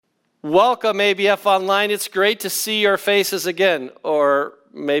Welcome, ABF Online. It's great to see your faces again, or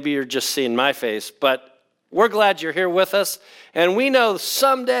maybe you're just seeing my face, but we're glad you're here with us, and we know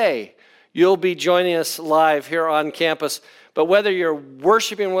someday you'll be joining us live here on campus. But whether you're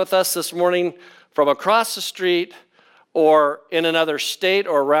worshiping with us this morning from across the street or in another state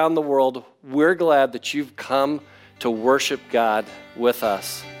or around the world, we're glad that you've come to worship God with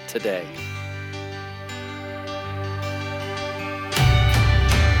us today.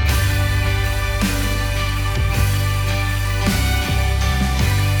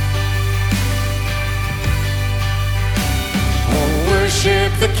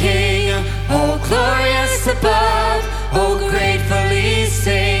 Worship the King, oh glorious above, oh gratefully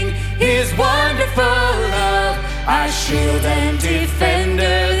sing His wonderful love, our shield and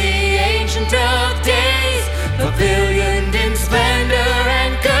defender, the Ancient of Days, pavilioned in splendor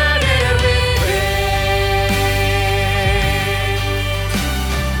and girded with praise.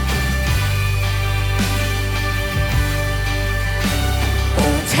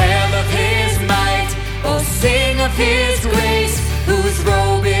 Oh tell of His might, oh sing of His grace, whose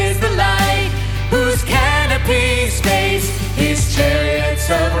robe is the light, whose canopy space, His chariots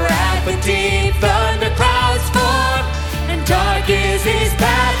of rapid deep thunder clouds form, and dark is His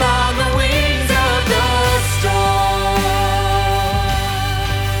path on the wings of the storm.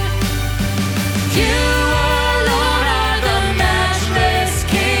 You alone are the matchless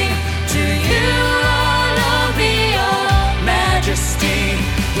King, to you alone be all majesty,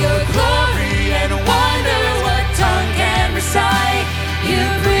 your glory and wonder, what tongue can recite? You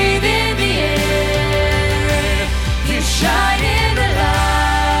breathe in the air, you shine in the light.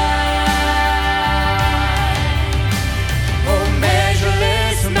 Oh,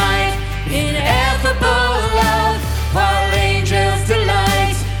 measureless might, ineffable love, while angels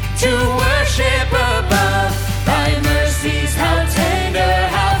delight to worship above. Thy mercies, how tender,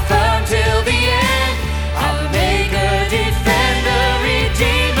 how firm till the end, our Maker, defender,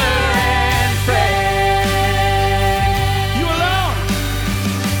 redeemer, and friend. You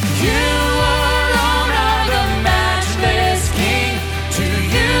alone are the matchless King, to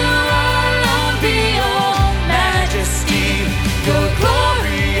you alone be all majesty, your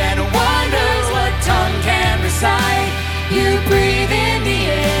glory and wonders, what tongue can recite? You breathe in the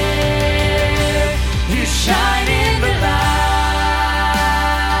air, you shine in the light.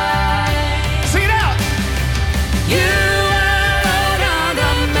 Sing it out! You alone are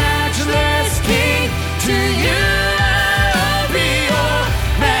the matchless King, to you alone be all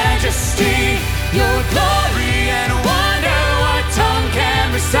majesty, your glory and wonder, what tongue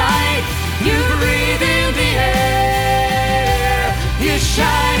can recite? You breathe in the air, you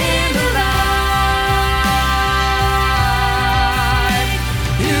shine in the light.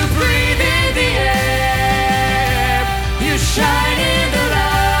 You breathe in the air, you shine in the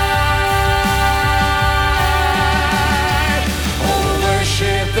light. Oh,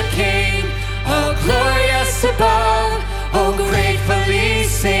 worship the King, oh glorious above, oh gratefully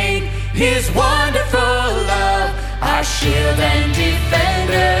sing His wonderful love, our shield and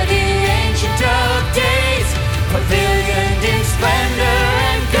defender, the Ancient of Days, pavilioned in splendor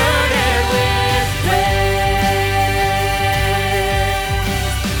and girded with praise.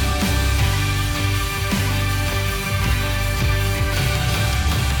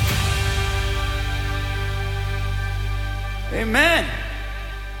 Amen.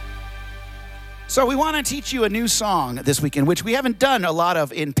 So we want to teach you a new song this weekend, which we haven't done a lot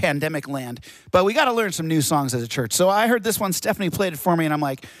of in pandemic land, but we got to learn some new songs as a church. So I heard this one, Stephanie played it for me, and I'm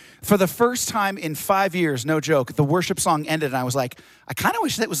like, for the first time in 5 years, no joke, the worship song ended, and I was like, I kind of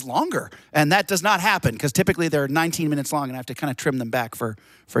wish that was longer. And that does not happen, because typically they're 19 minutes long, and I have to kind of trim them back for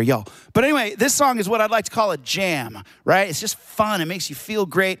y'all. But anyway, this song is what I'd like to call a jam, right? It's just fun. It makes you feel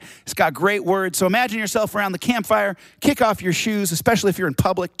great. It's got great words. So imagine yourself around the campfire, kick off your shoes, especially if you're in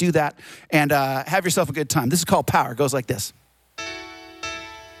public, do that, and have yourself a good time. This is called Power. It goes like this.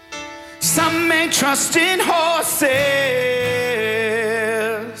 Some may trust in horses,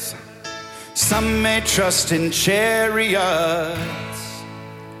 some may trust in chariots.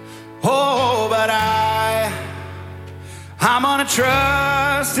 Oh, but I'm gonna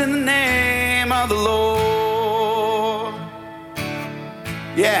trust in the name of the Lord.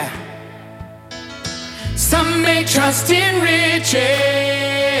 Yeah. Some may trust in riches,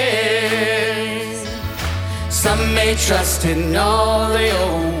 some may trust in all they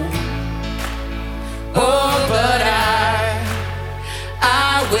own. Oh, but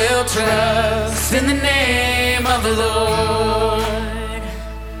I will trust in the name of the Lord.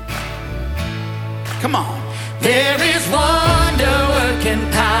 Come on. There is wonder-working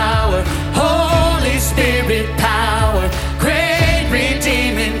power, Holy Spirit power, great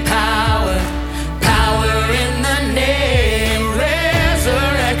redeeming power.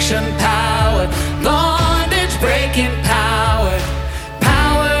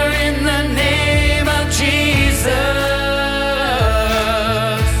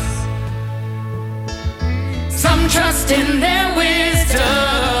 in their wisdom.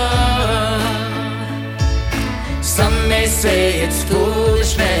 Some may say it's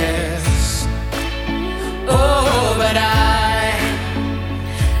foolishness. Oh, but I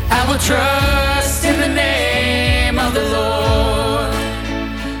will trust in the name of the Lord.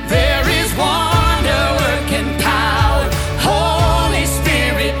 There is wonder working power, Holy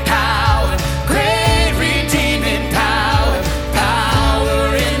Spirit power, great redeeming power,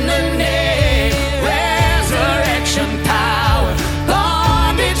 power in the name, resurrection power,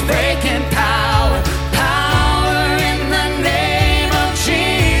 bondage breaking power, power in the name of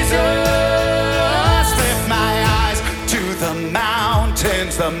Jesus. Lift my eyes to the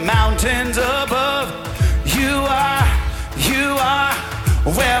mountains above. You are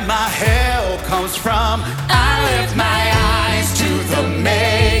where my help comes from. I lift my eyes to the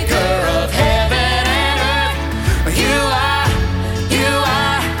maker of heaven and earth. You are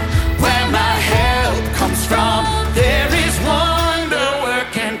where my help comes from. There is wonder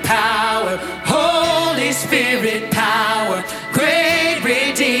working power, Holy Spirit power, great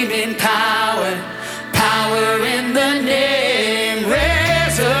redeeming power, power in the name,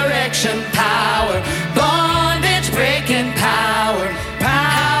 resurrection power, bondage breaking power,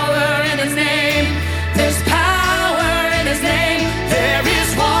 power in his name. There's power in his name. There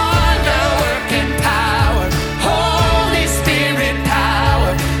is wonder working power, Holy Spirit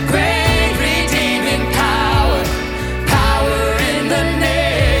power, great redeeming power, power in the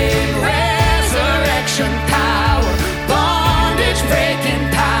name, resurrection power, bondage breaking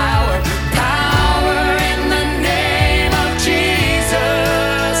power, power in the name of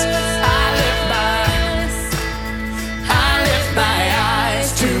Jesus. I lift my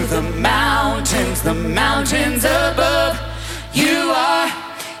eyes to the mountains above. You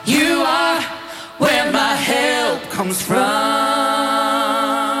are where my help comes from.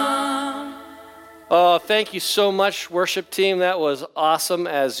 Oh, thank you so much, worship team. That was awesome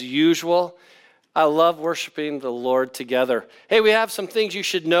as usual. I love worshiping the Lord together. Hey, we have some things you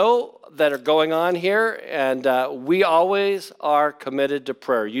should know that are going on here, and we always are committed to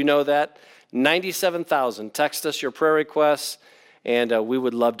prayer. You know that. 97,000. Text us your prayer requests, and we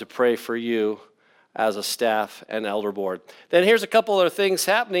would love to pray for you as a staff and elder board. Then here's a couple other things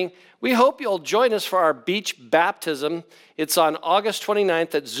happening. We hope you'll join us for our beach baptism. It's on August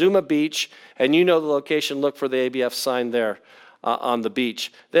 29th at Zuma Beach, and you know the location. Look for the ABF sign there on the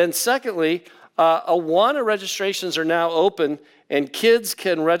beach. Then secondly, Awana registrations are now open, and kids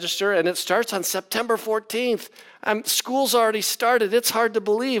can register, and it starts on September 14th. School's already started. It's hard to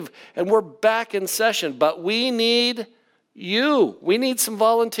believe, and we're back in session, but we need you. We need some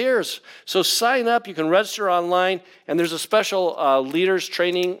volunteers. So sign up. You can register online, and there's a special leaders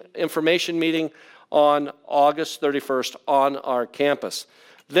training information meeting on August 31st on our campus.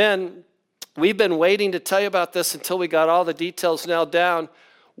 Then we've been waiting to tell you about this until we got all the details nailed down.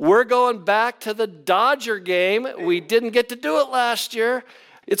 We're going back to the Dodger game. We didn't get to do it last year.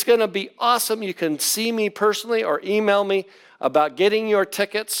 It's going to be awesome. You can see me personally or email me about getting your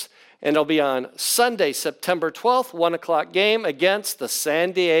tickets. And it'll be on Sunday, September 12th, 1 o'clock game against the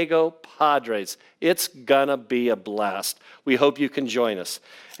San Diego Padres. It's going to be a blast. We hope you can join us.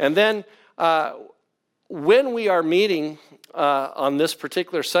 And then when we are meeting on this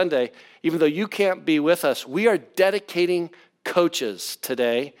particular Sunday, even though you can't be with us, we are dedicating coaches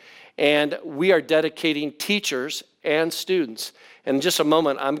today, and we are dedicating teachers and students. In just a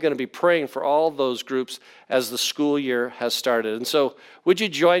moment, I'm going to be praying for all those groups as the school year has started. And so would you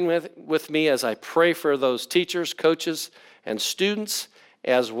join with me as I pray for those teachers, coaches, and students,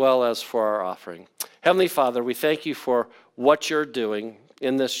 as well as for our offering. Heavenly Father, we thank you for what you're doing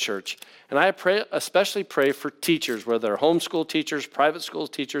in this church. And I especially pray for teachers, whether they're homeschool teachers, private school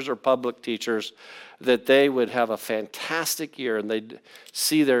teachers, or public teachers, that they would have a fantastic year and they'd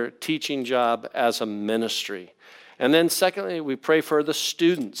see their teaching job as a ministry. And then secondly, we pray for the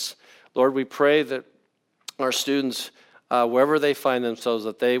students. Lord, we pray that our students, wherever they find themselves,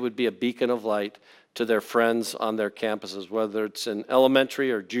 that they would be a beacon of light to their friends on their campuses, whether it's in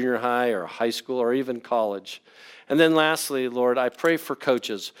elementary or junior high or high school or even college. And then lastly, Lord, I pray for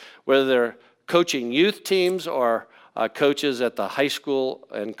coaches, whether they're coaching youth teams or coaches at the high school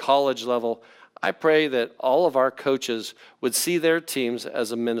and college level. I pray that all of our coaches would see their teams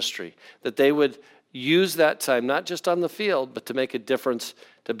as a ministry, that they would use that time, not just on the field, but to make a difference,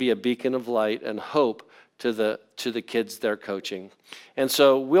 to be a beacon of light and hope to the kids they're coaching. And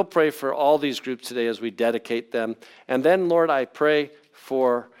so we'll pray for all these groups today as we dedicate them. And then, Lord, I pray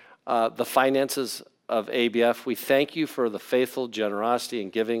for the finances of ABF. We thank you for the faithful generosity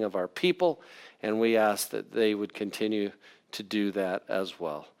and giving of our people, and we ask that they would continue to do that as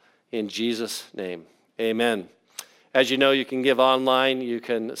well. In Jesus' name, amen. As you know, you can give online, you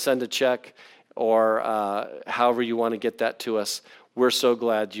can send a check, or however you want to get that to us. We're so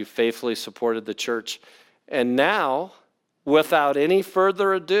glad you faithfully supported the church. And now, without any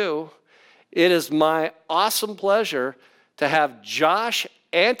further ado, it is my awesome pleasure to have Josh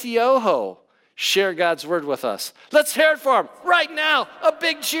Antioho share God's word with us. Let's hear it for him right now. A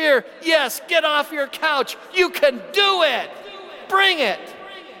big cheer. Yes, get off your couch. You can do it. Bring it.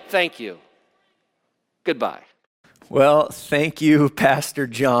 Thank you. Goodbye. Well, thank you, Pastor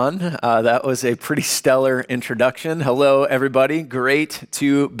John. That was a pretty stellar introduction. Hello, everybody. Great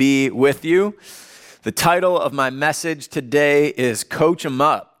to be with you. The title of my message today is Coach 'em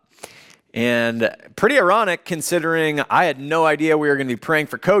Up. And pretty ironic considering I had no idea we were going to be praying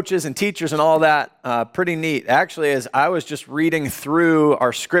for coaches and teachers and all that. Pretty neat. Actually, as I was just reading through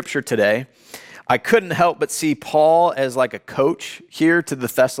our scripture today, I couldn't help but see Paul as like a coach here to the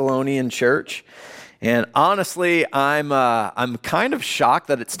Thessalonian church. And honestly, I'm kind of shocked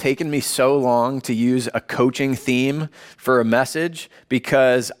that it's taken me so long to use a coaching theme for a message,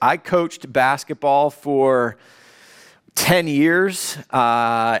 because I coached basketball for 10 years.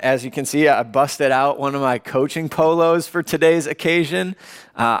 As you can see, I busted out one of my coaching polos for today's occasion.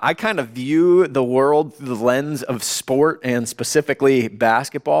 I kind of view the world through the lens of sport and specifically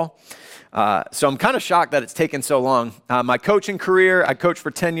basketball. So I'm kind of shocked that it's taken so long. My coaching career, I coached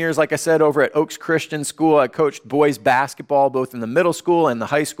for 10 years, like I said, over at Oaks Christian School. I coached boys basketball, both in the middle school and the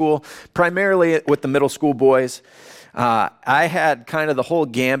high school, primarily with the middle school boys. I had kind of the whole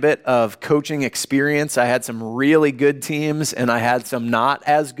gambit of coaching experience. I had some really good teams and I had some not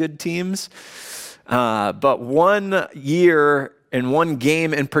as good teams. But one year and one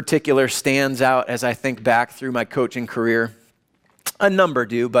game in particular stands out as I think back through my coaching career. A number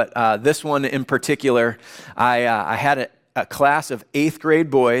do, but this one in particular, I had a class of 8th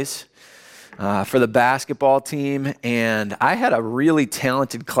grade boys for the basketball team, and I had a really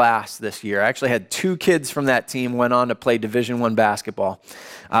talented class this year. I actually had 2 kids from that team went on to play Division I basketball.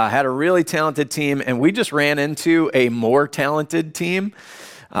 Had a really talented team, and we just ran into a more talented team.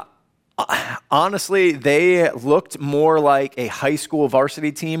 Honestly, they looked more like a high school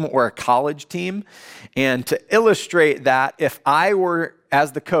varsity team or a college team. And to illustrate that, if I were,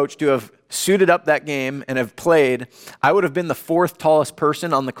 as the coach, to have suited up that game and have played, I would have been the 4th tallest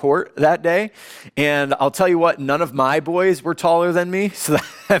person on the court that day. And I'll tell you what, none of my boys were taller than me. So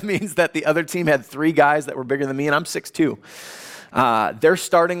that means that the other team had 3 guys that were bigger than me, and I'm 6'2". Their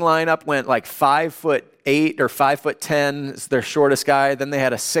starting lineup went like 5'8" or 5'10" is their shortest guy. Then they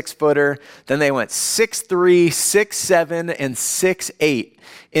had a 6-footer. Then they went 6'3", 6'7", and 6'8"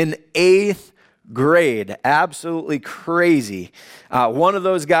 in 8th grade. Absolutely crazy. One of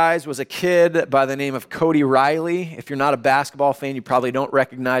those guys was a kid by the name of Cody Riley. If you're not a basketball fan, you probably don't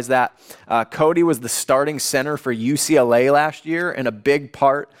recognize that. Cody was the starting center for UCLA last year and a big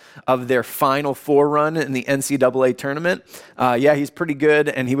part of their Final Four run in the NCAA tournament. Yeah, he's pretty good,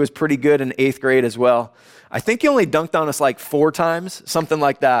 and he was pretty good in 8th grade as well. I think he only dunked on us like 4 times, something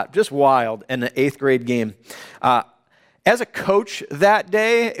like that. Just wild in an 8th grade game. As a coach that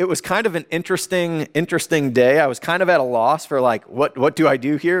day, it was kind of an interesting day. I was kind of at a loss for like, what do I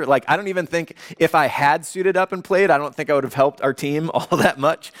do here? Like, I don't even think if I had suited up and played, I don't think I would have helped our team all that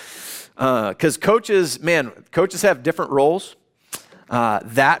much. Because coaches have different roles.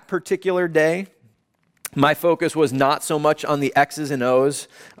 That particular day, my focus was not so much on the X's and O's,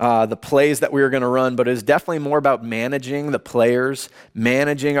 the plays that we were going to run, but it was definitely more about managing the players,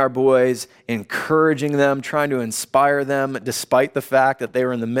 managing our boys, encouraging them, trying to inspire them, despite the fact that they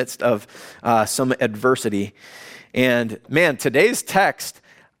were in the midst of some adversity. And man, today's text,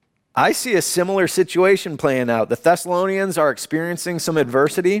 I see a similar situation playing out. The Thessalonians are experiencing some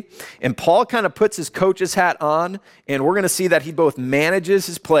adversity, and Paul kind of puts his coach's hat on, and we're going to see that he both manages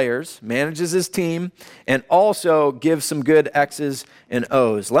his players, manages his team, and also gives some good X's and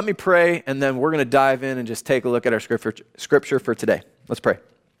O's. Let me pray, and then we're going to dive in and just take a look at our scripture for today. Let's pray.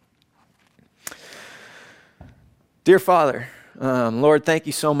 Dear Father, Lord, thank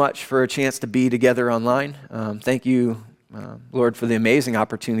you so much for a chance to be together online. Thank you, Lord, for the amazing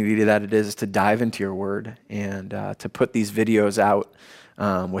opportunity that it is to dive into your word and to put these videos out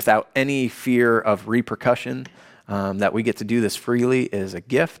without any fear of repercussion. That we get to do this freely is a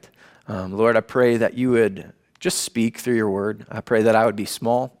gift. Lord, I pray that you would just speak through your word. I pray that I would be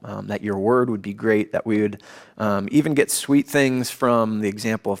small, that your word would be great, that we would even get sweet things from the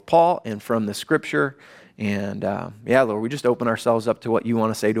example of Paul and from the scripture. And yeah, Lord, we just open ourselves up to what you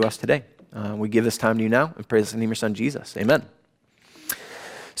want to say to us today. We give this time to you now and pray this in the name of your son, Jesus. Amen.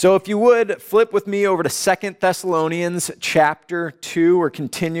 So if you would, flip with me over to 2 Thessalonians chapter 2. We're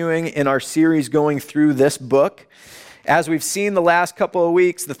continuing in our series going through this book. As we've seen the last couple of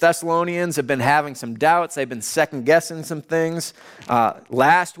weeks, the Thessalonians have been having some doubts. They've been second-guessing some things.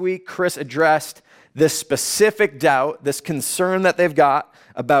 Last week, Chris addressed this specific doubt, this concern that they've got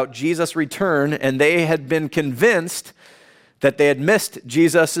about Jesus' return, and they had been convinced that they had missed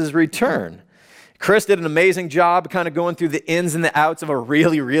Jesus' return. Chris did an amazing job kind of going through the ins and the outs of a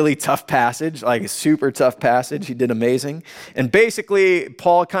really, really tough passage, like a super tough passage. He did amazing. And basically,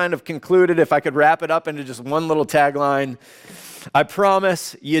 Paul kind of concluded, if I could wrap it up into just one little tagline, I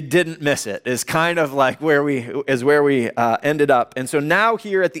promise you didn't miss it, is kind of like where we ended up. And so now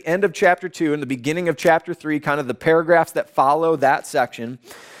here at the end of chapter 2 and the beginning of chapter 3, kind of the paragraphs that follow that section,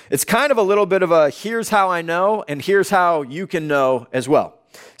 it's kind of a little bit of a here's how I know and here's how you can know as well.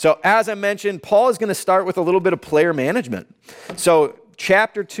 So as I mentioned, Paul is going to start with a little bit of player management. So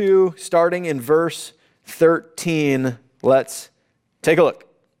chapter 2, starting in verse 13, let's take a look.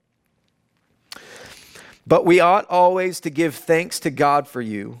 But we ought always to give thanks to God for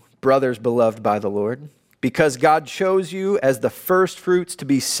you, brothers beloved by the Lord, because God chose you as the first fruits to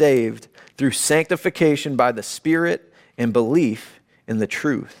be saved through sanctification by the Spirit and belief in the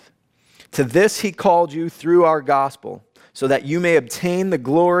truth. To this he called you through our gospel, so that you may obtain the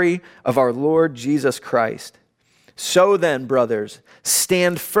glory of our Lord Jesus Christ. So then, brothers,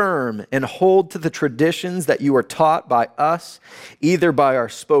 stand firm and hold to the traditions that you are taught by us, either by our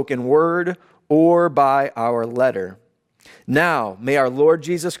spoken word or by our letter. Now, may our Lord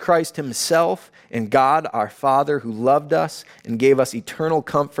Jesus Christ himself and God our Father, who loved us and gave us eternal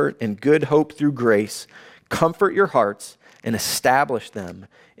comfort and good hope through grace, comfort your hearts and establish them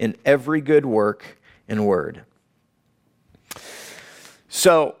in every good work and word.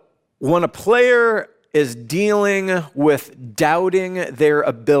 So when a player is dealing with doubting their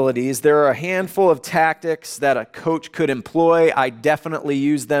abilities, there are a handful of tactics that a coach could employ. I definitely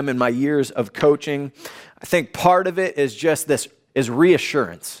use them in my years of coaching. I think part of it is just this is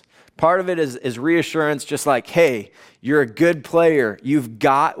reassurance. Part of it is reassurance, just like, hey, you're a good player. You've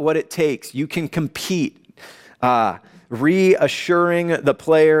got what it takes. You can compete. Reassuring the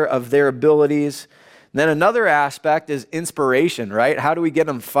player of their abilities. Then another aspect is inspiration, right? How do we get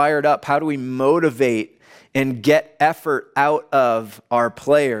them fired up? How do we motivate and get effort out of our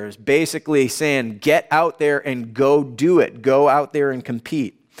players? Basically saying, get out there and go do it. Go out there and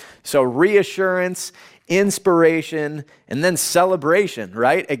compete. So reassurance, inspiration, and then celebration,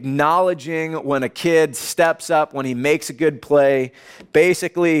 right? Acknowledging when a kid steps up, when he makes a good play,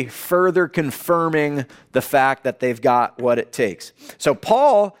 basically further confirming the fact that they've got what it takes. So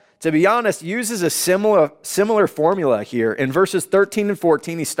Paul, to be honest, uses a similar formula here. In verses 13 and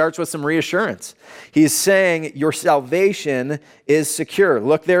 14, he starts with some reassurance. He's saying your salvation is secure.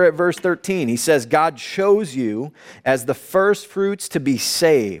 Look there at verse 13. He says, God chose you as the first fruits to be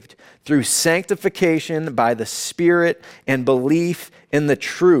saved through sanctification by the Spirit and belief in the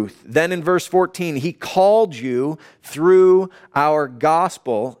truth. Then in verse 14, he called you through our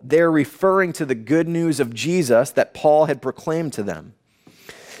gospel. They're referring to the good news of Jesus that Paul had proclaimed to them.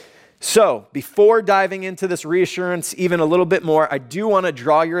 So, before diving into this reassurance even a little bit more, I do want to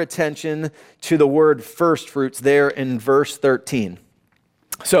draw your attention to the word first fruits there in verse 13.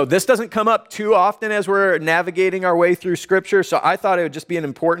 So, this doesn't come up too often as we're navigating our way through Scripture, so I thought it would just be an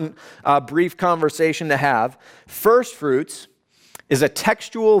important brief conversation to have. First fruits is a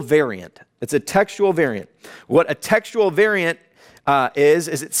textual variant. It's a textual variant. What a textual variant is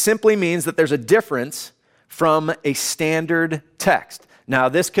it simply means that there's a difference from a standard text. Now,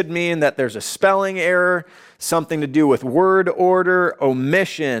 this could mean that there's a spelling error, something to do with word order,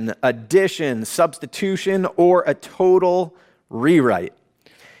 omission, addition, substitution, or a total rewrite.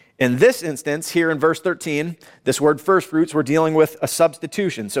 In this instance, here in verse 13, this word first fruits, we're dealing with a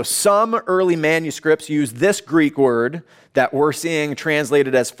substitution. So some early manuscripts use this Greek word that we're seeing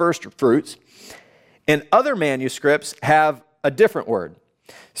translated as first fruits, and other manuscripts have a different word.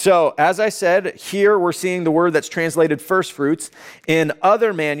 So, as I said, here we're seeing the word that's translated first fruits. In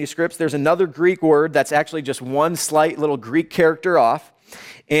other manuscripts, there's another Greek word that's actually just one slight little Greek character off,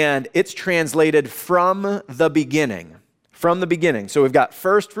 and it's translated from the beginning. From the beginning. So we've got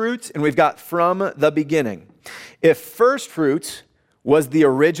first fruits and we've got from the beginning. If first fruits was the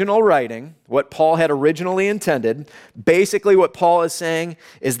original writing, what Paul had originally intended, basically what Paul is saying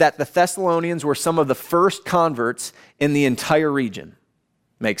is that the Thessalonians were some of the first converts in the entire region.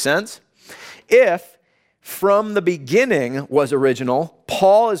 Make sense? If from the beginning was original,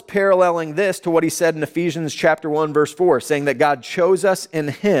 Paul is paralleling this to what he said in Ephesians chapter 1, verse 4, saying that God chose us in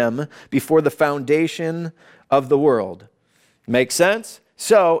him before the foundation of the world. Make sense?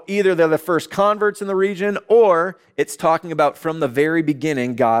 So either they're the first converts in the region, or it's talking about from the very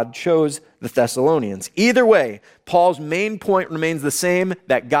beginning, God chose the Thessalonians. Either way, Paul's main point remains the same,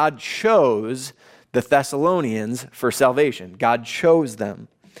 that God chose the Thessalonians for salvation. God chose them.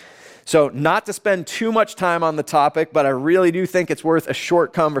 So not to spend too much time on the topic, but I really do think it's worth a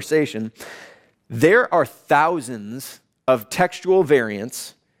short conversation. There are thousands of textual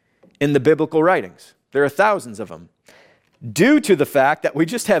variants in the biblical writings. There are thousands of them, due to the fact that we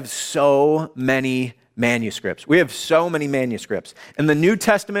just have so many manuscripts. We have so many manuscripts. In the New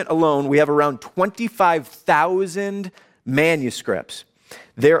Testament alone, we have around 25,000 manuscripts.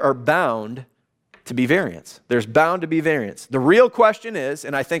 There are bound to be variants. There's bound to be variants. The real question is,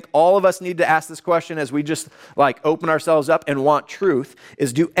 and I think all of us need to ask this question as we just open ourselves up and want truth,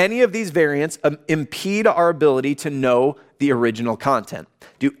 is do any of these variants impede our ability to know the original content?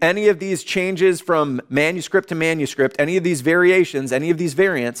 Do any of these changes from manuscript to manuscript, any of these variations, any of these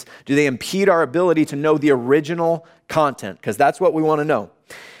variants, do they impede our ability to know the original content? Because that's what we want to know.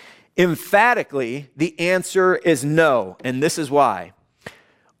 Emphatically, the answer is no, and this is why.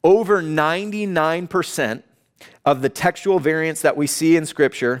 Over 99% of the textual variants that we see in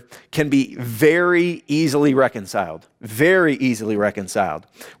Scripture can be very easily reconciled. Very easily reconciled.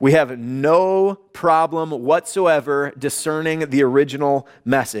 We have no problem whatsoever discerning the original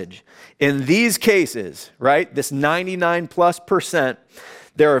message. In these cases, right, this 99+%,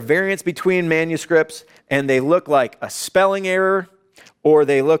 there are variants between manuscripts, and they look like a spelling error, or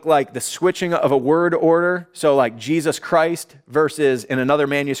they look like the switching of a word order, so like Jesus Christ versus, in another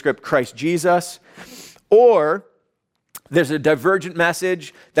manuscript, Christ Jesus. Or there's a divergent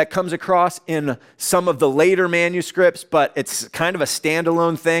message that comes across in some of the later manuscripts, but it's kind of a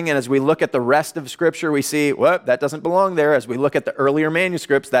standalone thing, and as we look at the rest of Scripture, we see, well, that doesn't belong there. As we look at the earlier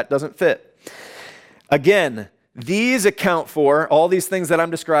manuscripts, that doesn't fit. Again, these account for, all these things that I'm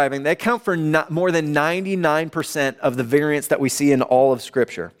describing, they account for more than 99% of the variants that we see in all of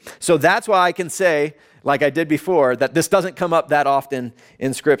Scripture. So that's why I can say, like I did before, that this doesn't come up that often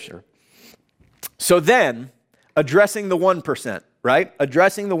in Scripture. So then, addressing the 1%, right?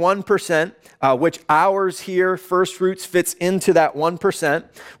 Addressing the 1%, which ours here, First Fruits, fits into that 1%,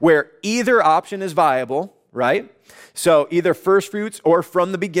 where either option is viable, right? So either First Fruits or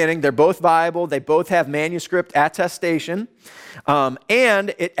from the beginning, they're both viable. They both have manuscript attestation.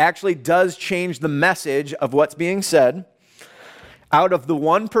 And it actually does change the message of what's being said. Out of the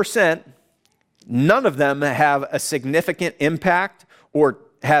 1%, none of them have a significant impact or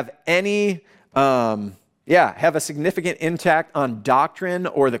have any, have a significant impact on doctrine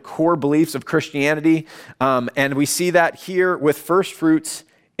or the core beliefs of Christianity. And we see that here with First Fruits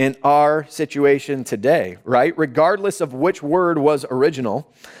in our situation today, right? Regardless of which word was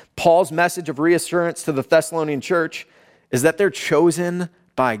original, Paul's message of reassurance to the Thessalonian church is that they're chosen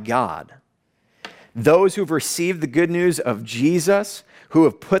by God. Those who've received the good news of Jesus, who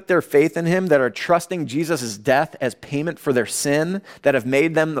have put their faith in him, that are trusting Jesus' death as payment for their sin, that have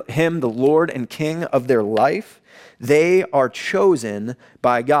made him the Lord and King of their life, they are chosen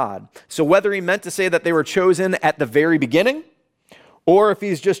by God. So whether he meant to say that they were chosen at the very beginning, or if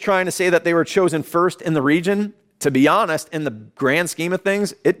he's just trying to say that they were chosen first in the region, to be honest, in the grand scheme of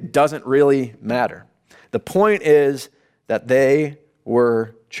things, it doesn't really matter. The point is that they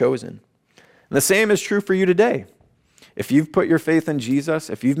were chosen. And the same is true for you today. If you've put your faith in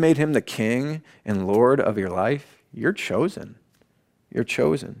Jesus, if you've made him the King and Lord of your life, you're chosen. You're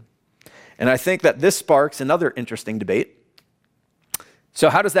chosen. And I think that this sparks another interesting debate. So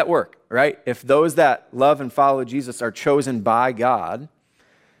how does that work, right? If those that love and follow Jesus are chosen by God,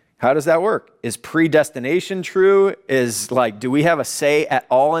 how does that work? Is predestination true? Do we have a say at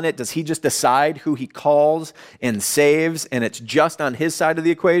all in it? Does he just decide who he calls and saves, and it's just on his side of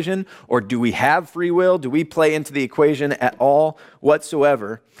the equation? Or do we have free will? Do we play into the equation at all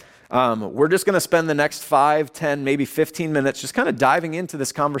whatsoever? We're just going to spend the next 5, 10, maybe 15 minutes just kind of diving into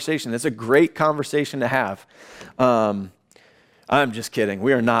this conversation. It's a great conversation to have. I'm just kidding.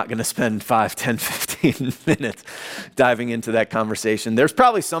 We are not going to spend 5, 10, 15 minutes diving into that conversation. There's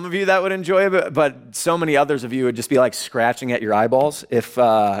probably some of you that would enjoy it, but so many others of you would just be like scratching at your eyeballs if we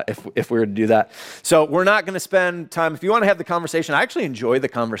were to do that. So we're not going to spend time. If you want to have the conversation, I actually enjoy the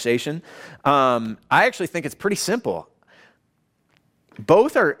conversation. I actually think it's pretty simple.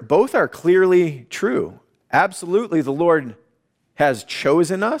 Both are clearly true. Absolutely, the Lord has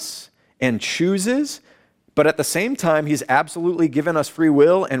chosen us and chooses. But at the same time, he's absolutely given us free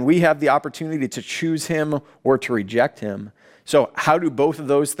will, and we have the opportunity to choose him or to reject him. So how do both of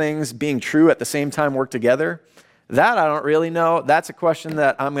those things being true at the same time work together? That I don't really know. That's a question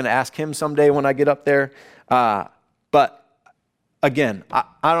that I'm going to ask him someday when I get up there. But again,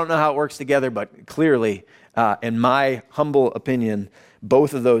 I don't know how it works together, but clearly, in my humble opinion,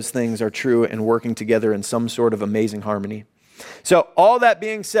 both of those things are true and working together in some sort of amazing harmony. So all that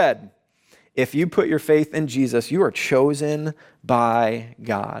being said, if you put your faith in Jesus, you are chosen by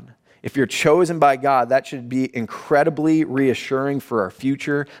God. If you're chosen by God, that should be incredibly reassuring for our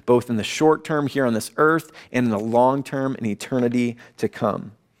future, both in the short term here on this earth and in the long term in eternity to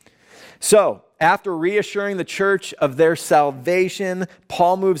come. So, after reassuring the church of their salvation,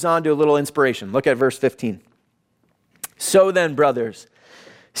 Paul moves on to a little inspiration. Look at verse 15. So then, brothers,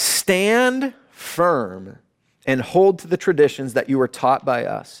 stand firm and hold to the traditions that you were taught by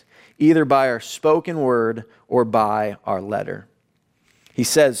us, either by our spoken word or by our letter. He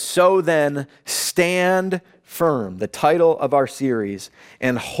says, so then, stand firm, the title of our series,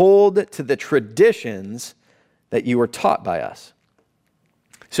 and hold to the traditions that you were taught by us.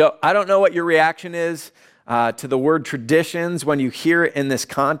 So I don't know what your reaction is to the word traditions when you hear it in this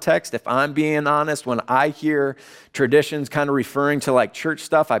context. If I'm being honest, when I hear traditions kind of referring to like church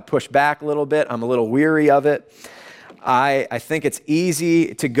stuff, I push back a little bit. I'm a little weary of it. I think it's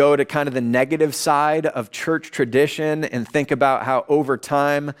easy to go to kind of the negative side of church tradition and think about how over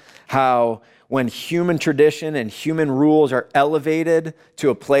time, how when human tradition and human rules are elevated to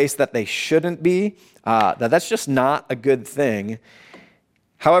a place that they shouldn't be, that's just not a good thing.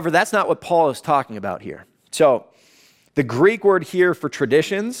 However, that's not what Paul is talking about here. So the Greek word here for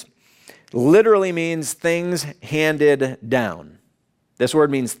traditions literally means things handed down. This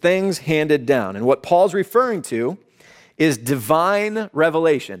word means things handed down. And what Paul's referring to is divine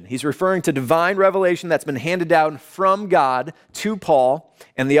revelation. He's referring to divine revelation that's been handed down from God to Paul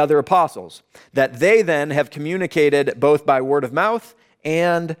and the other apostles, that they then have communicated both by word of mouth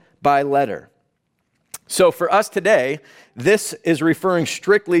and by letter. So for us today, this is referring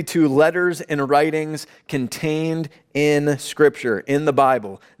strictly to letters and writings contained in Scripture, in the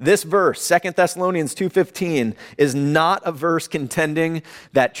Bible. This verse, 2 Thessalonians 2:15, is not a verse contending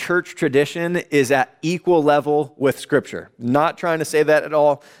that church tradition is at equal level with Scripture. Not trying to say that at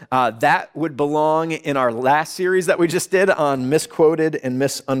all. That would belong in our last series that we just did on misquoted and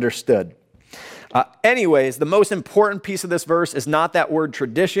misunderstood. Anyways, the most important piece of this verse is not that word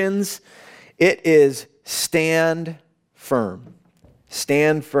traditions. It is stand firm.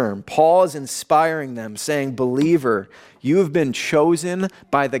 Stand firm. Paul is inspiring them, saying, believer, you have been chosen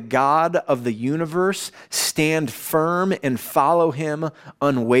by the God of the universe. Stand firm and follow him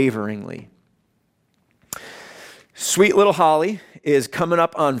unwaveringly. Sweet little Holly is coming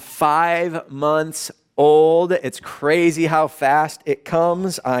up on 5 months old. It's crazy how fast it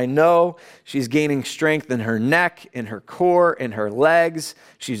comes. I know she's gaining strength in her neck, in her core, in her legs.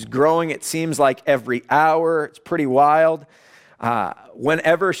 She's growing, it seems like, every hour. It's pretty wild.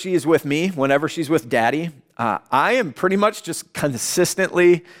 Whenever she's with me, whenever she's with Daddy, I am pretty much just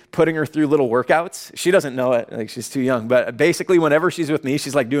consistently putting her through little workouts. She doesn't know it, like she's too young, but basically whenever she's with me,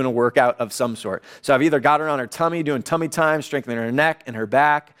 she's like doing a workout of some sort. So I've either got her on her tummy doing tummy time, strengthening her neck and her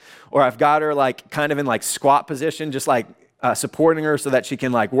back, or I've got her like kind of in like squat position, just like supporting her so that she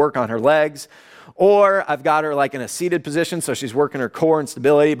can like work on her legs. Or I've got her like in a seated position, so she's working her core and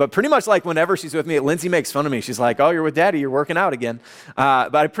stability. But pretty much like whenever she's with me, Lindsay makes fun of me. She's like, oh, you're with Daddy, you're working out again.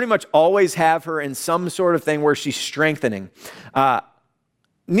 But I pretty much always have her in some sort of thing where she's strengthening.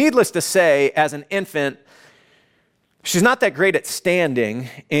 Needless to say, as an infant, she's not that great at standing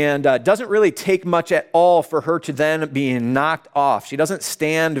and doesn't really take much at all for her to then be knocked off. She doesn't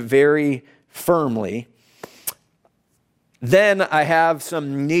stand very firmly. Then I have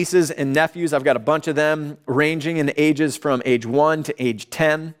some nieces and nephews. I've got a bunch of them ranging in ages from age 1 to age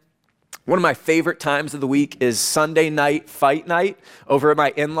 10. One of my favorite times of the week is Sunday night fight night over at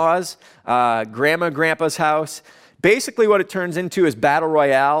my in-laws, Grandma and Grandpa's house. Basically what it turns into is battle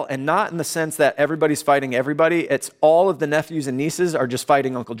royale, and not in the sense that everybody's fighting everybody. It's all of the nephews and nieces are just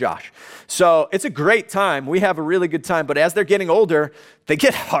fighting Uncle Josh. So it's a great time. We have a really good time, but as they're getting older, they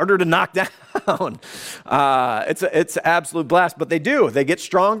get harder to knock down. It's an absolute blast, but they do. They get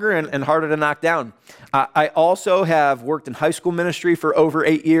stronger and harder to knock down. I also have worked in high school ministry for over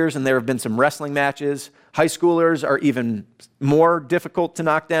 8 years, and there have been some wrestling matches. High schoolers are even more difficult to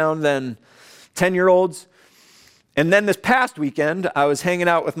knock down than 10-year-olds. And then this past weekend, I was hanging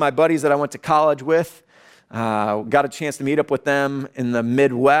out with my buddies that I went to college with. Got a chance to meet up with them in the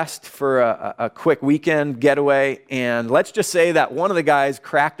Midwest for a quick weekend getaway. And let's just say that one of the guys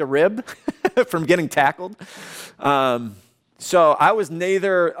cracked a rib from getting tackled. So I was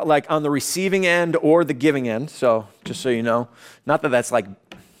neither like on the receiving end or the giving end. So just so you know, not that that's like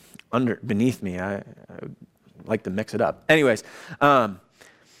beneath me. I like to mix it up. Anyways,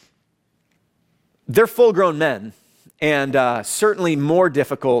 they're full-grown men. and certainly more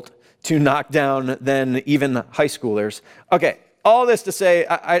difficult to knock down than even high schoolers. Okay, all this to say,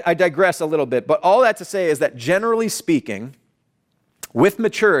 I digress a little bit, but all that to say is that generally speaking, with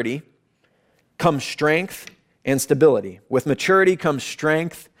maturity comes strength and stability. With maturity comes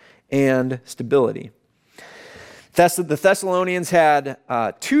strength and stability. The Thessalonians had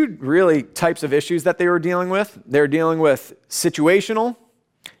two really types of issues that they were dealing with. They were dealing with situational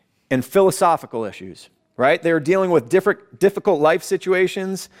and philosophical issues, right? They were dealing with difficult life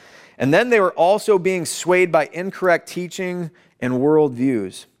situations, and then they were also being swayed by incorrect teaching and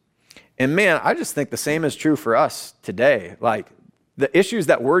worldviews. And man, I just think the same is true for us today. Like, the issues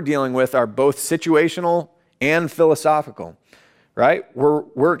that we're dealing with are both situational and philosophical, right?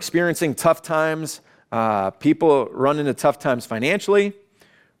 We're experiencing tough times. People run into tough times financially,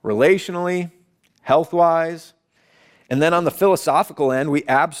 relationally, health-wise. And then on the philosophical end, we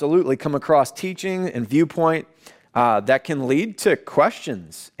absolutely come across teaching and viewpoint that can lead to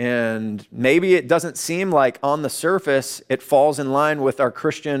questions. And maybe it doesn't seem like on the surface it falls in line with our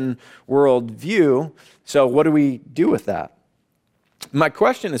Christian worldview. So what do we do with that? My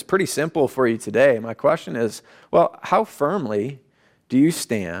question is pretty simple for you today. My question is, well, how firmly do you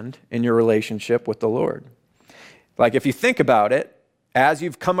stand in your relationship with the Lord? Like, if you think about it, as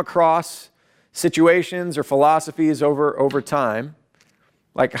you've come across situations or philosophies over time,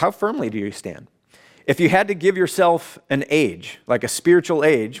 like, how firmly do you stand? If you had to give yourself an age, like a spiritual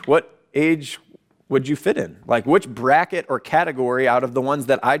age, what age would you fit in? Like, which bracket or category out of the ones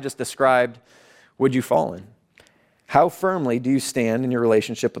that I just described would you fall in? How firmly do you stand in your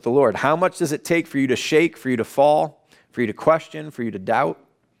relationship with the Lord? How much does it take for you to shake, for you to fall, for you to question, for you to doubt?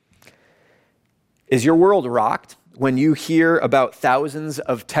 Is your world rocked when you hear about thousands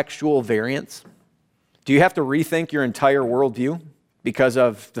of textual variants? Do you have to rethink your entire worldview because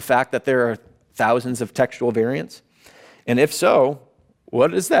of the fact that there are thousands of textual variants? And if so,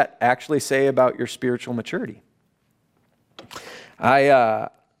 what does that actually say about your spiritual maturity? Lindsay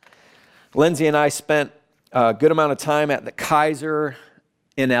and I spent a good amount of time at the Kaiser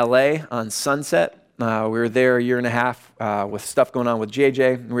in LA on Sunset. We were there a year and a half with stuff going on with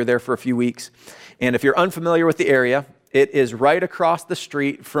JJ. We were there for a few weeks. And if you're unfamiliar with the area, it is right across the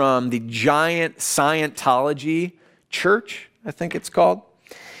street from the giant Scientology church, I think it's called.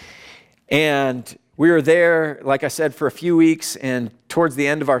 And we were there, like I said, for a few weeks. And towards the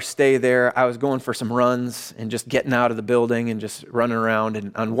end of our stay there, I was going for some runs and just getting out of the building and just running around.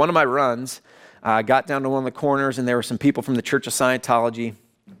 And on one of my runs, I got down to one of the corners, and there were some people from the Church of Scientology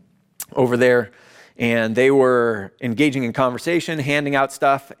over there, and they were engaging in conversation, handing out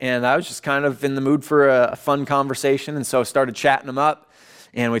stuff, and I was just kind of in the mood for a fun conversation, and so I started chatting them up,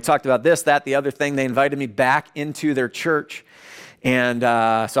 and we talked about this, that, the other thing. They invited me back into their church, and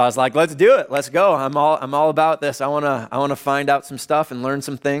so I was like, let's do it, let's go. I'm all about this. I want to find out some stuff and learn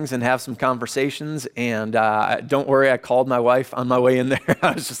some things and have some conversations. And don't worry, I called my wife on my way in there.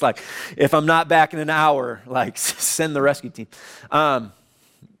 I was just like, if I'm not back in an hour, like, send the rescue team. I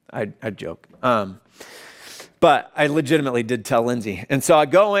joke. But I legitimately did tell Lindsay. And so I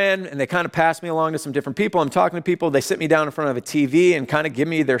go in, and they kind of pass me along to some different people. I'm talking to people. They sit me down in front of a TV and kind of give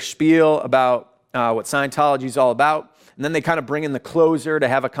me their spiel about what Scientology is all about. And then they kind of bring in the closer to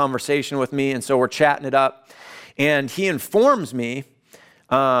have a conversation with me. And so we're chatting it up. And he informs me,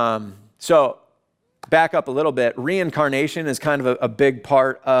 so back up a little bit, reincarnation is kind of a big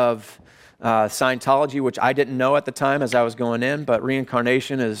part of Scientology, which I didn't know at the time as I was going in, but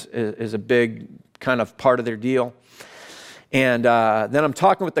reincarnation is a big kind of part of their deal. And then I'm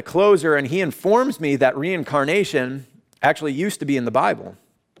talking with the closer, and he informs me that reincarnation actually used to be in the Bible.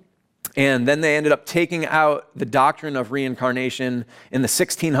 And then they ended up taking out the doctrine of reincarnation in the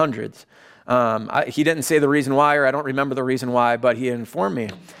 1600s. He didn't say the reason why, or I don't remember the reason why, but he informed me.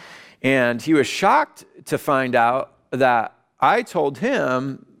 And he was shocked to find out that I told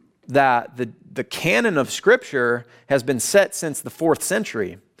him that the canon of Scripture has been set since the 4th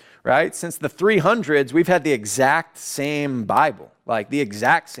century, right? Since the 300s, we've had the exact same Bible, like the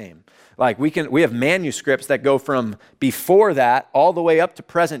exact same. Like we have manuscripts that go from before that all the way up to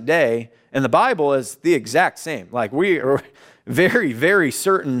present day, and the Bible is the exact same. Like, we are very, very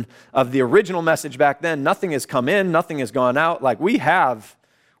certain of the original message back then. Nothing has come in, nothing has gone out. Like, we have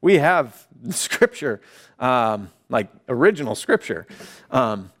Scripture, like original Scripture.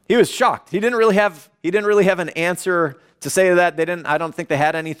 He was shocked. He didn't really have an answer to say to that. I don't think they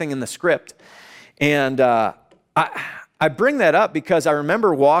had anything in the script, and I bring that up because I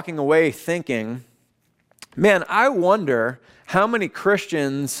remember walking away thinking, man, I wonder how many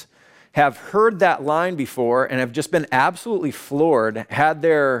Christians have heard that line before and have just been absolutely floored, had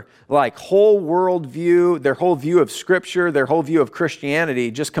their whole worldview, their whole view of Scripture, their whole view of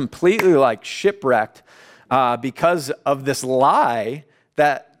Christianity just completely shipwrecked because of this lie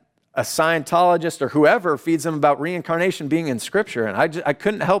that a Scientologist or whoever feeds them about reincarnation being in Scripture. And I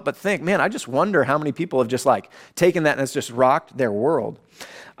couldn't help but think, man, I just wonder how many people have just taken that and it's just rocked their world.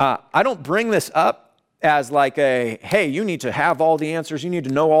 I don't bring this up as hey, you need to have all the answers, you need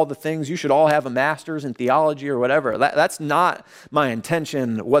to know all the things, you should all have a master's in theology or whatever. That's not my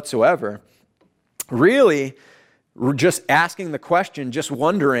intention whatsoever. Really, we're just asking the question, just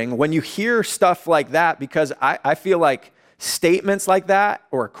wondering, when you hear stuff like that, because I feel like statements like that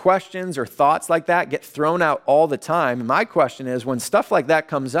or questions or thoughts like that get thrown out all the time. And my question is, when stuff like that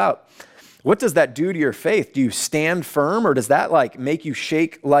comes up, what does that do to your faith? Do you stand firm, or does that make you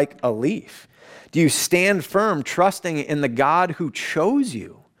shake like a leaf? Do you stand firm, trusting in the God who chose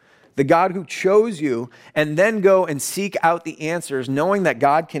you? The God who chose you, and then go and seek out the answers, knowing that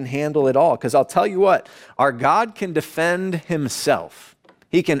God can handle it all. Because I'll tell you what, our God can defend himself.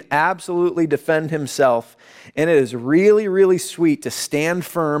 He can absolutely defend himself. And it is really, really sweet to stand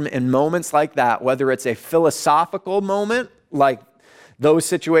firm in moments like that, whether it's a philosophical moment, like those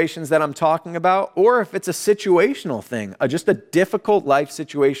situations that I'm talking about, or if it's a situational thing, just a difficult life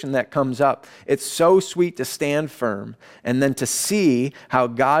situation that comes up. It's so sweet to stand firm and then to see how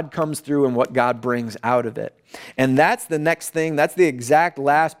God comes through and what God brings out of it. And that's the next thing. That's the exact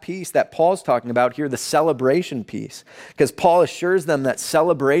last piece that Paul's talking about here, the celebration piece. Because Paul assures them that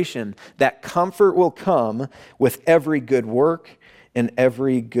celebration, that comfort will come with every good work and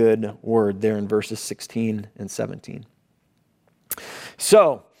every good word, there in verses 16 and 17.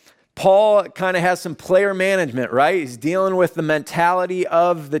 So, Paul kind of has some player management, right? He's dealing with the mentality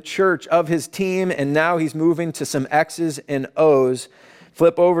of the church, of his team, and now he's moving to some X's and O's.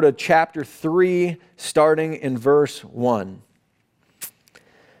 Flip over to chapter 3, starting in verse 1.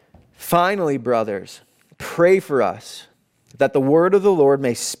 Finally, brothers, pray for us, that the word of the Lord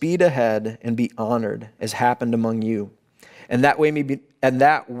may speed ahead and be honored, as happened among you, and that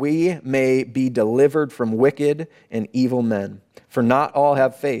we may be delivered from wicked and evil men. For not all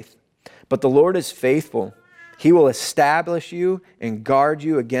have faith, but the Lord is faithful. He will establish you and guard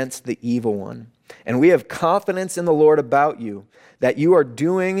you against the evil one. And we have confidence in the Lord about you, that you are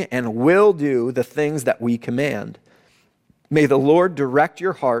doing and will do the things that we command. May the Lord direct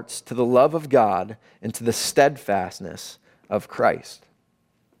your hearts to the love of God and to the steadfastness of Christ.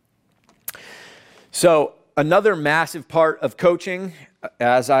 So, another massive part of coaching,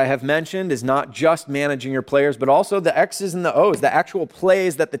 as I have mentioned, is not just managing your players, but also the X's and the O's, the actual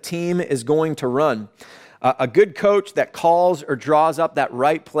plays that the team is going to run. A good coach that calls or draws up that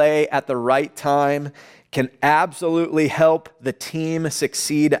right play at the right time can absolutely help the team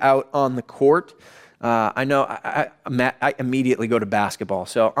succeed out on the court. I know I immediately go to basketball,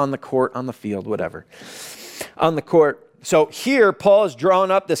 so on the court, on the field, whatever. On the court. So here, Paul is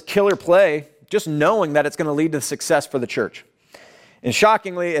drawing up this killer play, just knowing that it's going to lead to success for the church. And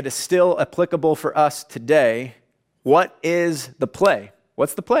shockingly, it is still applicable for us today. What is the play?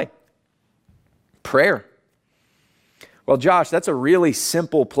 What's the play? Prayer. Well, Josh, that's a really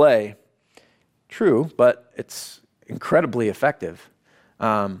simple play. True, but it's incredibly effective.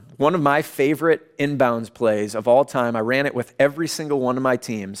 One of my favorite inbounds plays of all time, I ran it with every single one of my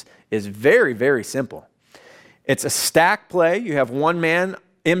teams, is very, very simple. It's a stack play. You have one man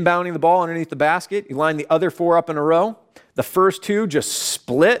inbounding the ball underneath the basket. You line the other four up in a row. The first two just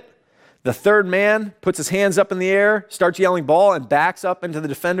split. The third man puts his hands up in the air, starts yelling ball, and backs up into the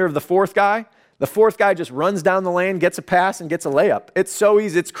defender of the fourth guy. The fourth guy just runs down the lane, gets a pass, and gets a layup. It's so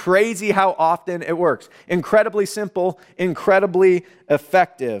easy. It's crazy how often it works. Incredibly simple, incredibly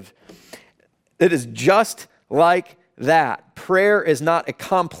effective. It is just like that. Prayer is not a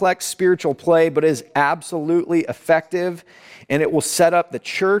complex spiritual play, but is absolutely effective, and it will set up the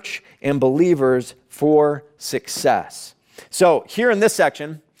church and believers for success. So here in this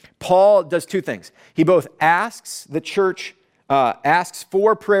section, Paul does two things. He both asks the church, asks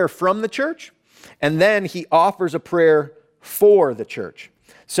for prayer from the church, and then he offers a prayer for the church.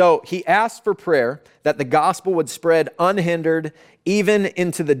 So he asks for prayer that the gospel would spread unhindered even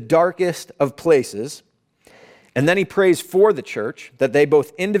into the darkest of places. And then he prays for the church that they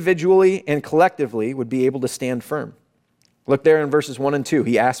both individually and collectively would be able to stand firm. Look there in verses 1 and 2.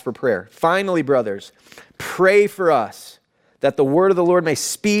 He asks for prayer. Finally, brothers, pray for us that the word of the Lord may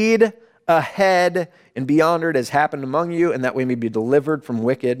speed ahead and be honored as happened among you, and that we may be delivered from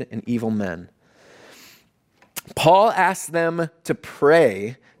wicked and evil men. Paul asks them to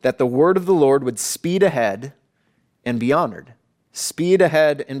pray that the word of the Lord would speed ahead and be honored. Speed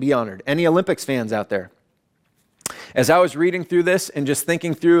ahead and be honored. Any Olympics fans out there? As I was reading through this and just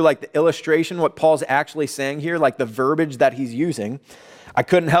thinking through like the illustration, what Paul's actually saying here, like the verbiage that he's using, I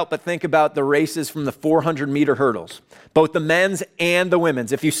couldn't help but think about the races from the 400-meter hurdles, both the men's and the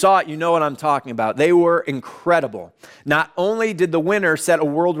women's. If you saw it, you know what I'm talking about. They were incredible. Not only did the winner set a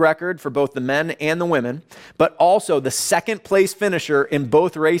world record for both the men and the women, but also the second place finisher in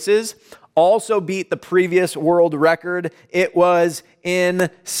both races also beat the previous world record. It was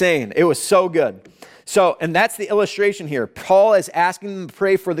insane. It was so good. So, and that's the illustration here. Paul is asking them to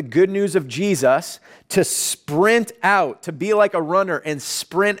pray for the good news of Jesus, to sprint out, to be like a runner and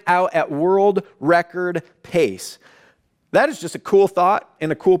sprint out at world record pace. That is just a cool thought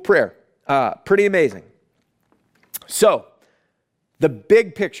and a cool prayer. Pretty amazing. So, the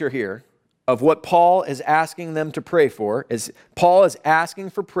big picture here of what Paul is asking them to pray for is Paul is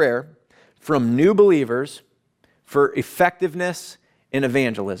asking for prayer from new believers for effectiveness in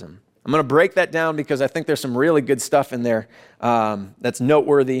evangelism. I'm going to break that down because I think there's some really good stuff in there that's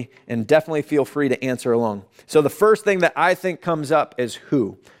noteworthy, and definitely feel free to answer along. So the first thing that I think comes up is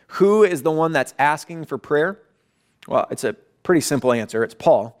who. Who is the one that's asking for prayer? Well, it's a pretty simple answer. It's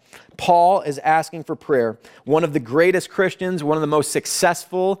Paul. Paul is asking for prayer. One of the greatest Christians, one of the most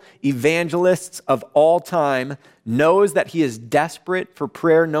successful evangelists of all time, knows that he is desperate for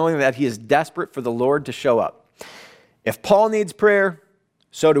prayer, knowing that he is desperate for the Lord to show up. If Paul needs prayer,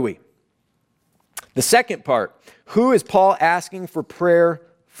 so do we. The second part, who is Paul asking for prayer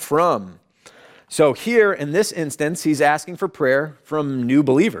from? So here in this instance, he's asking for prayer from new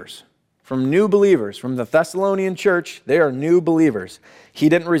believers. From new believers, from the Thessalonian church. They are new believers. He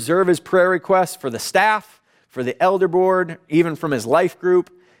didn't reserve his prayer requests for the staff, for the elder board, even from his life group.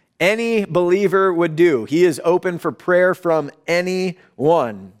 Any believer would do. He is open for prayer from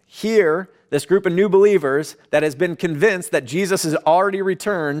anyone. Here, this group of new believers that has been convinced that Jesus has already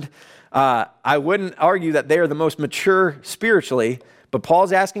returned, I wouldn't argue that they are the most mature spiritually, but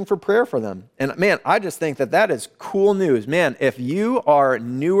Paul's asking for prayer for them. And man, I just think that that is cool news. Man, if you are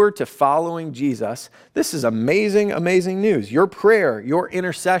newer to following Jesus, this is amazing, amazing news. Your prayer, your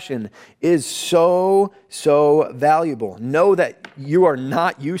intercession is so, so valuable. Know that you are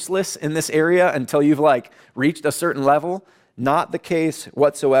not useless in this area until you've reached a certain level. Not the case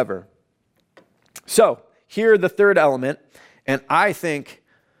whatsoever. So here, the third element, and I think,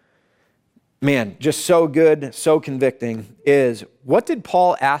 man, just so good, so convicting, is what did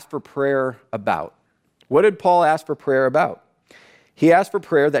Paul ask for prayer about? What did Paul ask for prayer about? He asked for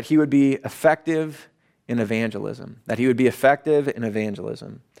prayer that he would be effective in evangelism, that he would be effective in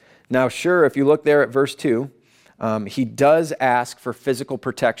evangelism. Now, sure, if you look there at verse 2, he does ask for physical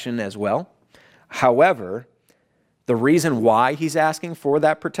protection as well. However, the reason why he's asking for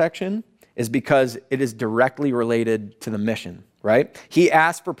that protection is because it is directly related to the mission, right? He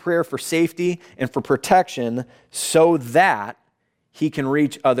asked for prayer for safety and for protection so that he can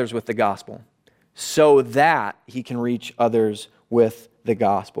reach others with the gospel. So that he can reach others with the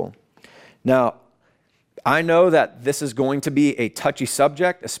gospel. Now, I know that this is going to be a touchy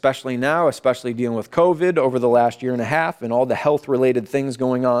subject, especially now, especially dealing with COVID over the last year and a half and all the health-related things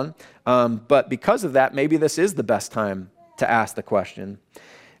going on. But because of that, maybe this is the best time to ask the question.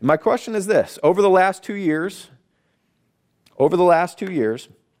 My question is this: over the last 2 years,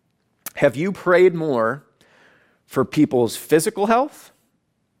 have you prayed more for people's physical health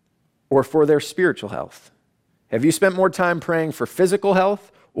or for their spiritual health? Have you spent more time praying for physical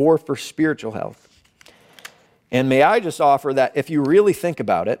health or for spiritual health? And may I just offer that if you really think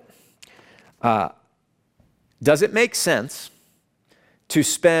about it, does it make sense to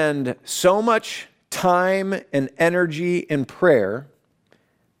spend so much time and energy in prayer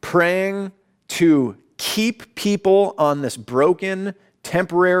praying to keep people on this broken,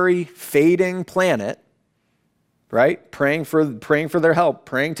 temporary, fading planet, right? Praying for their help,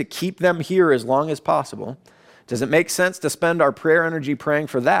 praying to keep them here as long as possible. Does it make sense to spend our prayer energy praying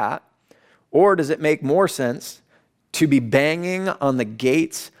for that? Or does it make more sense to be banging on the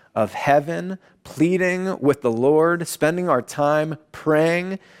gates of heaven, pleading with the Lord, spending our time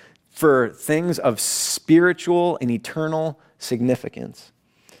praying for things of spiritual and eternal significance?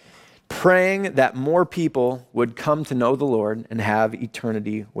 Praying that more people would come to know the Lord and have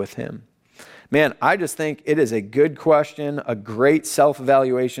eternity with Him. Man, I just think it is a good question, a great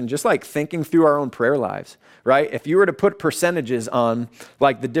self-evaluation, just like thinking through our own prayer lives, right? If you were to put percentages on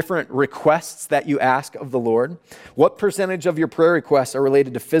the different requests that you ask of the Lord, what percentage of your prayer requests are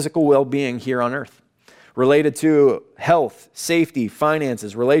related to physical well-being here on earth? Related to health, safety,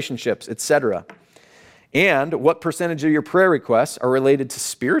 finances, relationships, etc.? And what percentage of your prayer requests are related to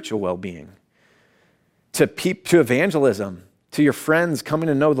spiritual well-being, to evangelism, to your friends coming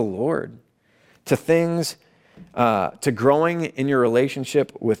to know the Lord, to things, to growing in your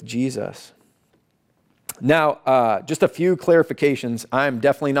relationship with Jesus. Now, just a few clarifications. I'm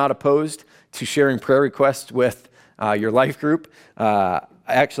definitely not opposed to sharing prayer requests with your life group.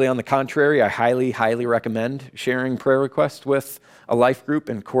 Actually, on the contrary, I highly, highly recommend sharing prayer requests with a life group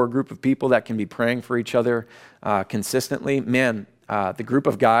and core group of people that can be praying for each other consistently. Man, the group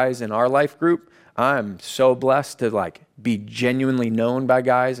of guys in our life group, I'm so blessed to be genuinely known by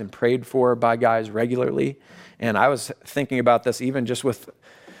guys and prayed for by guys regularly. And I was thinking about this even just with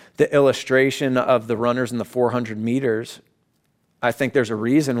the illustration of the runners in the 400 meters. I think there's a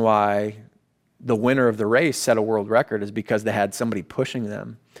reason why the winner of the race set a world record is because they had somebody pushing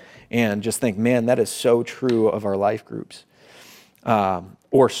them. And just think, man, that is so true of our life groups,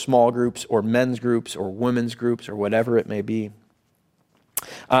 or small groups, or men's groups, or women's groups, or whatever it may be.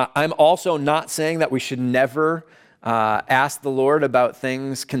 I'm also not saying that we should never ask the Lord about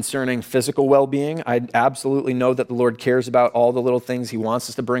things concerning physical well-being. I absolutely know that the Lord cares about all the little things. He wants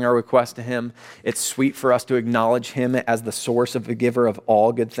us to bring our requests to him. It's sweet for us to acknowledge him as the source of the giver of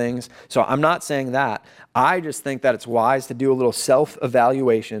all good things. So I'm not saying that. I just think that it's wise to do a little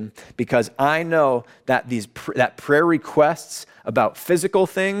self-evaluation, because I know that that prayer requests about physical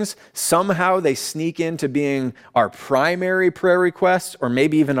things, somehow they sneak into being our primary prayer requests, or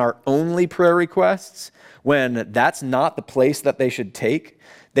maybe even our only prayer requests, when that's not the place that they should take.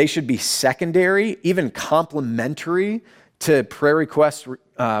 They should be secondary, even complementary to prayer requests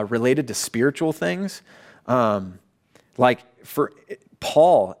related to spiritual things.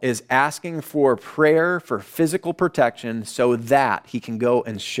 Paul is asking for prayer for physical protection so that he can go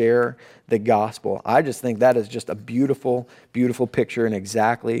and share the gospel. I just think that is just a beautiful, beautiful picture and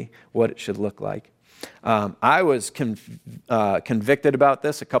exactly what it should look like. I was convicted about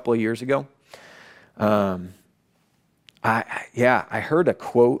this a couple of years ago. I heard a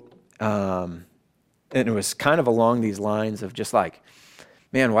quote, and it was kind of along these lines of just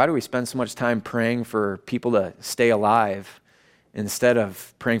man, why do we spend so much time praying for people to stay alive instead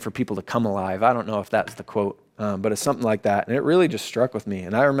of praying for people to come alive? I don't know if that's the quote, but it's something like that. And it really just struck with me.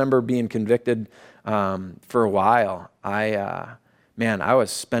 And I remember being convicted for a while. I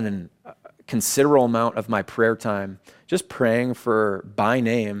was spending a considerable amount of my prayer time just praying by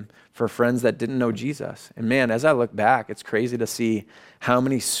name for friends that didn't know Jesus. And man, as I look back, it's crazy to see how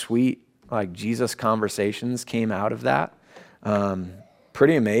many sweet Jesus conversations came out of that.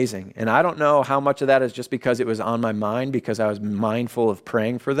 Pretty amazing. And I don't know how much of that is just because it was on my mind, because I was mindful of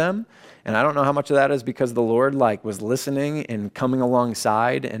praying for them. And I don't know how much of that is because the Lord was listening and coming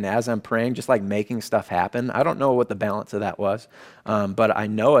alongside, and as I'm praying, just making stuff happen. I don't know what the balance of that was. But I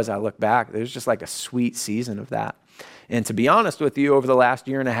know as I look back, there's just a sweet season of that. And to be honest with you, over the last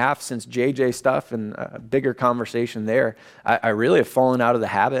year and a half since JJ stuff and a bigger conversation there, I really have fallen out of the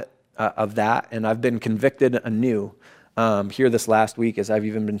habit of that. And I've been convicted anew here this last week, as I've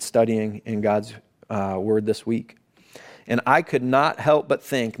even been studying in God's word this week. And I could not help but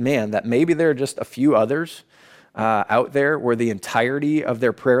think, man, that maybe there are just a few others out there where the entirety of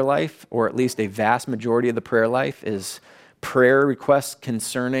their prayer life, or at least a vast majority of the prayer life, is prayer requests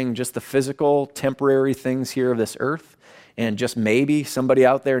concerning just the physical, temporary things here of this earth. And just maybe somebody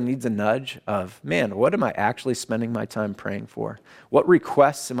out there needs a nudge of, man, what am I actually spending my time praying for? What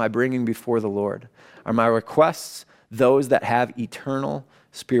requests am I bringing before the Lord? Are my requests those that have eternal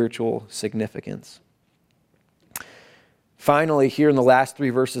spiritual significance? Finally, here in the last three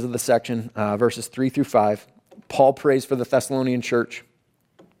verses of the section, verses 3 through 5, Paul prays for the Thessalonian church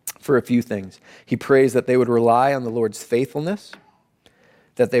for a few things. He prays that they would rely on the Lord's faithfulness,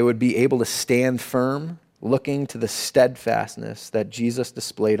 that they would be able to stand firm, looking to the steadfastness that Jesus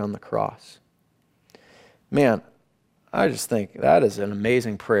displayed on the cross. Man, I just think that is an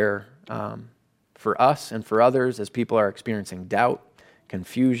amazing prayer for us and for others as people are experiencing doubt,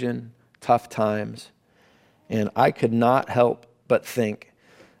 confusion, tough times. And I could not help but think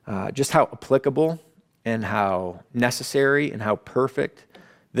just how applicable and how necessary and how perfect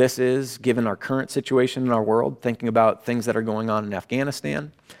this is given our current situation in our world, thinking about things that are going on in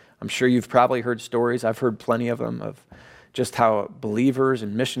Afghanistan. I'm sure you've probably heard stories, I've heard plenty of them, of just how believers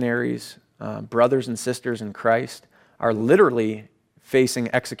and missionaries, brothers and sisters in Christ, are literally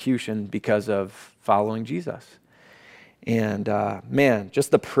facing execution because of following Jesus. And man, just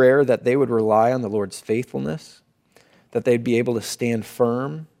the prayer that they would rely on the Lord's faithfulness, that they'd be able to stand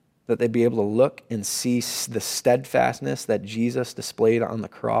firm, that they'd be able to look and see the steadfastness that Jesus displayed on the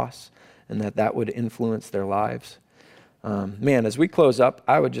cross, and that would influence their lives. Man, as we close up,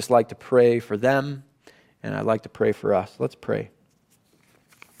 I would just like to pray for them, and I'd like to pray for us. Let's pray.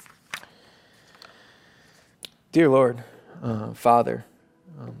 Dear Lord, Father,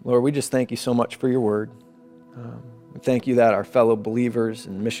 Lord, we just thank you so much for your word. We thank you that our fellow believers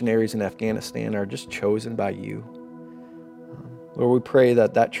and missionaries in Afghanistan are just chosen by you. Lord, we pray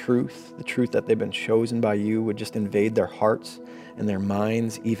that that truth, the truth that they've been chosen by you, would just invade their hearts and their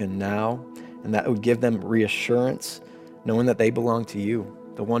minds even now, and that would give them reassurance, knowing that they belong to you,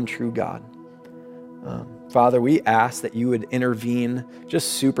 the one true God. Father, we ask that you would intervene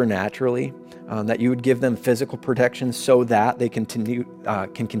just supernaturally, that you would give them physical protection so that they can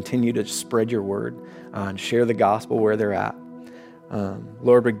continue to spread your word and share the gospel where they're at.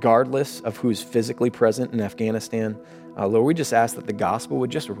 Lord, regardless of who's physically present in Afghanistan, Lord, we just ask that the gospel would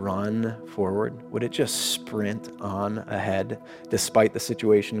just run forward. Would it just sprint on ahead despite the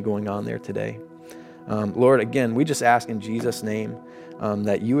situation going on there today? Lord, again, we just ask in Jesus' name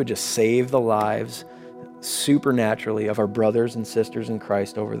that you would just save the lives supernaturally of our brothers and sisters in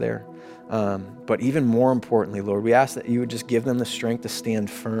Christ over there. But even more importantly, Lord, we ask that you would just give them the strength to stand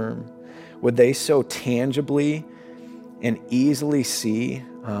firm. Would they so tangibly and easily see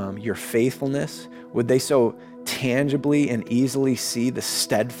your faithfulness? Would they so tangibly and easily see the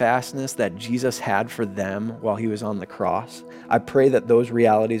steadfastness that Jesus had for them while he was on the cross? I pray that those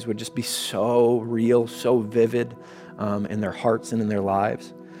realities would just be so real, so vivid in their hearts and in their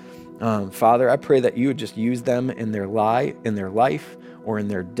lives. Father, I pray that you would just use them in their life or in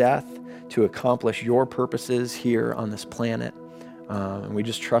their death to accomplish your purposes here on this planet. And we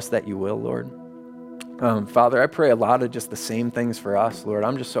just trust that you will, Lord. Father, I pray a lot of just the same things for us, Lord.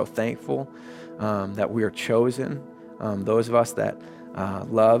 I'm just so thankful that we are chosen. Those of us that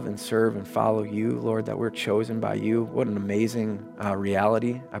love and serve and follow you, Lord, that we're chosen by you. What an amazing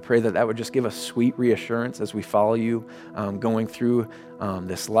reality. I pray that that would just give us sweet reassurance as we follow you going through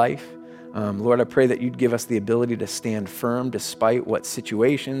this life. Lord, I pray that you'd give us the ability to stand firm despite what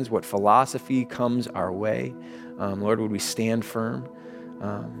situations, what philosophy comes our way. Lord, would we stand firm?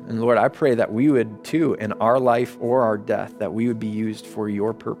 And Lord, I pray that we would too, in our life or our death, that we would be used for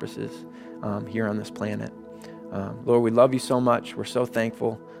your purposes here on this planet. Lord, we love you so much. We're so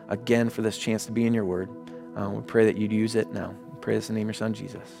thankful again for this chance to be in your word. We pray that you'd use it now. We pray this in the name of your son,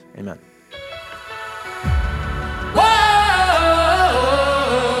 Jesus. Amen.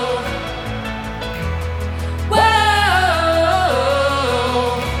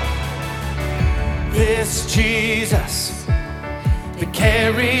 This Jesus that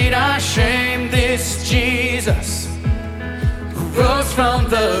carried our shame, this Jesus who rose from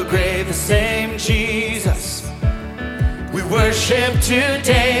the grave, the same Jesus we worship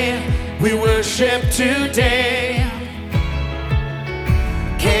today, we worship today,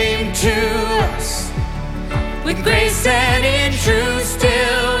 came to us with grace and in truth,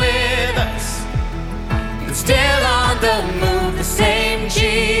 still with us, but still on the move, the same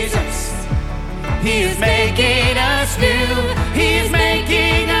Jesus. He is making us new. He is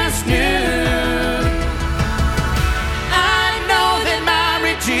making us new. I know that my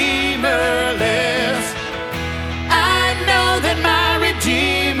Redeemer lives. I know that my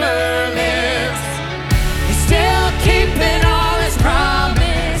Redeemer lives. He's still keeping all his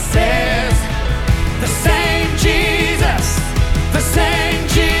promises. The same Jesus. The same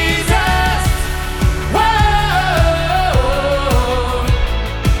Jesus.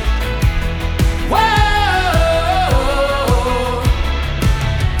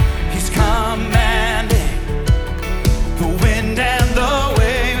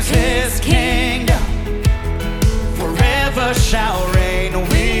 Shall reign,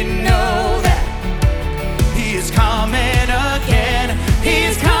 we know that he is coming again, he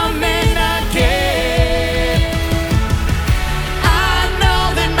is coming again. I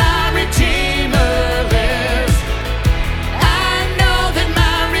know that my Redeemer lives. I know that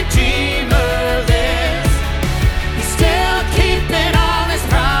my Redeemer lives. He's still keeping all his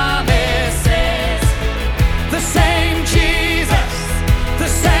promises. The same Jesus, the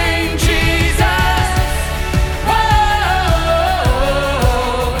same Jesus.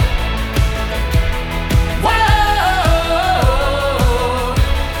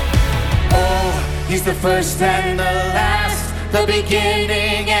 He's the first and the last, the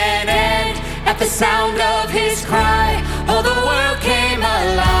beginning and end. At the sound of his cry, all the world came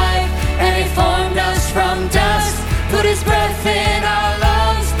alive. And he formed us from dust, put his breath in our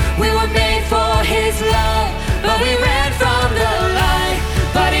lungs. We were made for his love, but we ran from the light.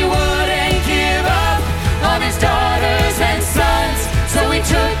 But he wouldn't give up on his daughters and sons. So he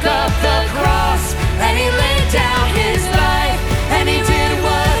took up the cross and he laid down his life. And he did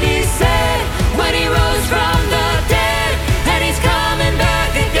what he said when he rose from the dead, and he's coming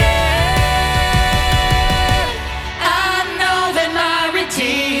back again. I know that my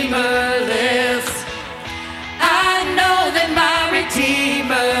Redeemer lives. I know that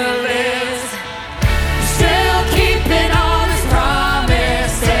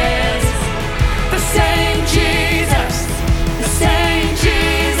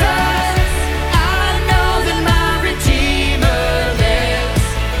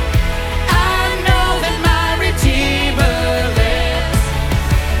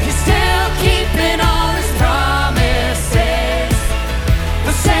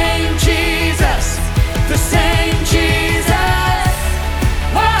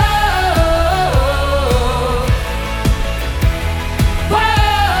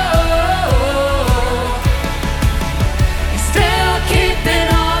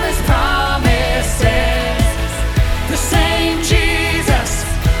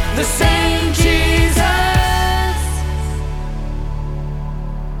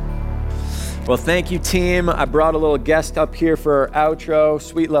Well, thank you, team. I brought a little guest up here for our outro.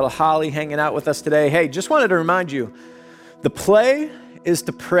 Sweet little Holly hanging out with us today. Hey, just wanted to remind you, the play is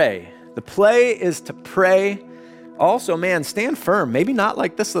to pray. The play is to pray. Also, man, stand firm. Maybe not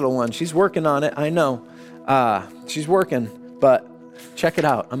like this little one. She's working on it. I know. She's working, but check it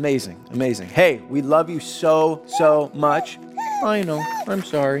out. Amazing, amazing. Hey, we love you so, so much. I know. I'm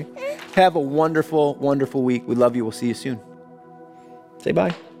sorry. Have a wonderful, wonderful week. We love you. We'll see you soon. Say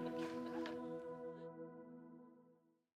bye.